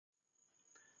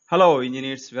Hello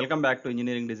engineers, welcome back to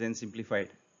Engineering Design Simplified.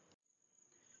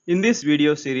 In this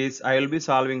video series, I will be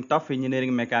solving tough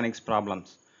engineering mechanics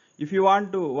problems. If you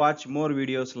want to watch more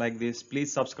videos like this,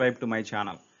 please subscribe to my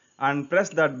channel and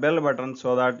press that bell button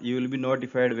so that you will be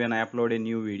notified when I upload a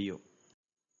new video.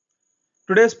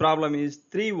 Today's problem is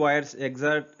three wires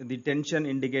exert the tension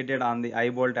indicated on the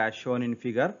eyebolt as shown in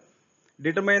figure.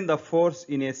 Determine the force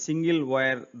in a single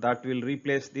wire that will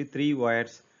replace the three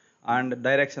wires and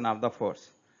direction of the force.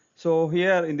 So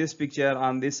here in this picture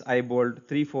on this eyebolt,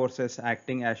 three forces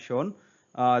acting as shown.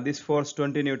 This force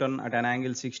 20 Newton at an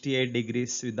angle 68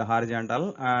 degrees with the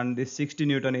horizontal, and this 60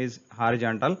 Newton is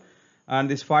horizontal, and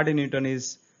this 40 Newton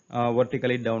is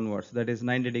vertically downwards, that is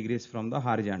 90 degrees from the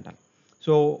horizontal.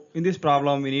 So in this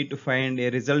problem we need to find a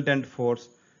resultant force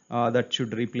that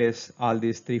should replace all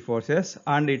these three forces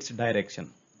and its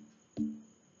direction.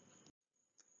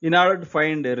 In order to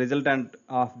find the resultant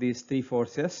of these three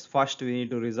forces, first we need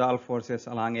to resolve forces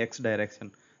along x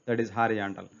direction, that is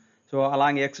horizontal. So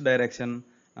along x direction,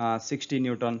 60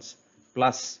 newtons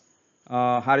plus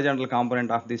horizontal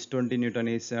component of this 20 Newton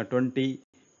is 20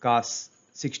 cos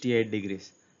 68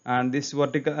 degrees, and this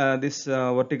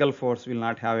vertical force will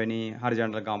not have any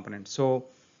horizontal component. So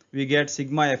we get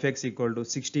sigma fx equal to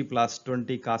 60 plus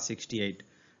 20 cos 68.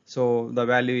 So the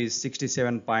value is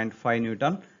 67.5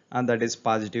 Newton, and that is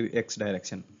positive x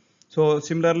direction. So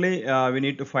similarly, we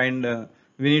need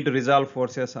to resolve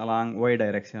forces along y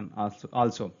direction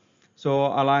also. So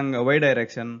along y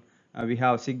direction, we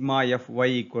have sigma Fy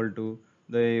equal to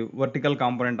the vertical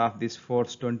component of this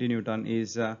force 20 Newton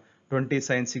is 20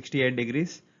 sin 68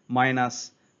 degrees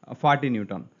minus 40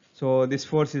 Newton. So this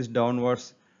force is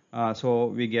downwards, so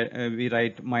we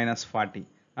write minus 40,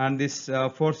 and this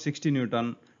force 60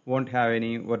 Newton won't have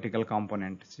any vertical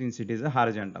component since it is a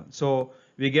horizontal. So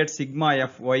we get sigma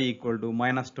Fy equal to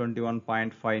minus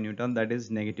 21.5 Newton, that is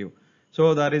negative.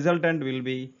 So the resultant will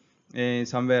be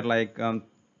somewhere like on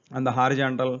the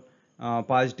horizontal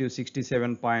positive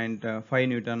 67.5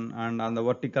 Newton, and on the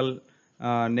vertical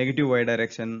negative y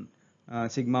direction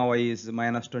sigma y is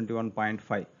minus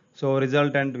 21.5. So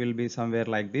resultant will be somewhere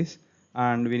like this,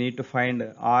 and we need to find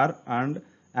R and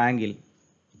angle.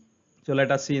 So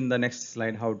let us see in the next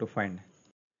slide how to find.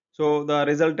 So the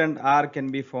resultant R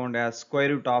can be found as square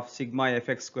root of sigma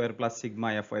fx square plus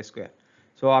sigma fy square.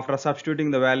 So after substituting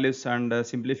the values and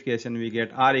simplification, we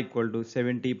get R equal to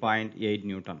 70.8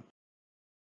 Newton.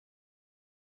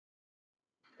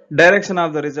 Direction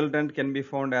of the resultant can be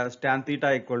found as tan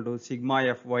theta equal to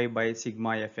sigma fy by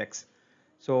sigma fx.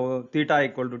 So theta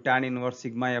equal to tan inverse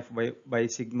sigma fy by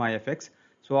sigma fx.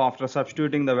 So after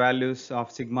substituting the values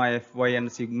of sigma fy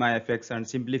and sigma fx and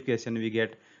simplification, we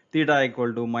get theta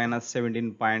equal to minus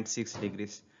 17.6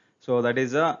 degrees. So that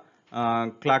is a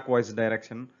clockwise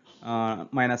direction,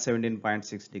 minus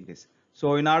 17.6 degrees.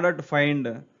 So in order to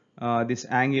find this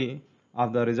angle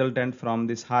of the resultant from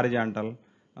this horizontal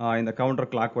in the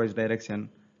counterclockwise direction,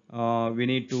 we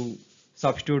need to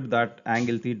substitute that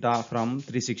angle theta from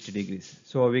 360 degrees.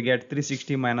 So we get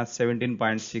 360 minus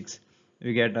 17.6,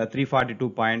 we get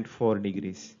 342.4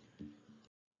 degrees.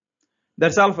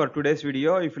 That's all for today's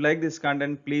video. If you like this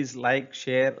content, please like,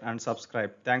 share and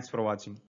subscribe. Thanks for watching.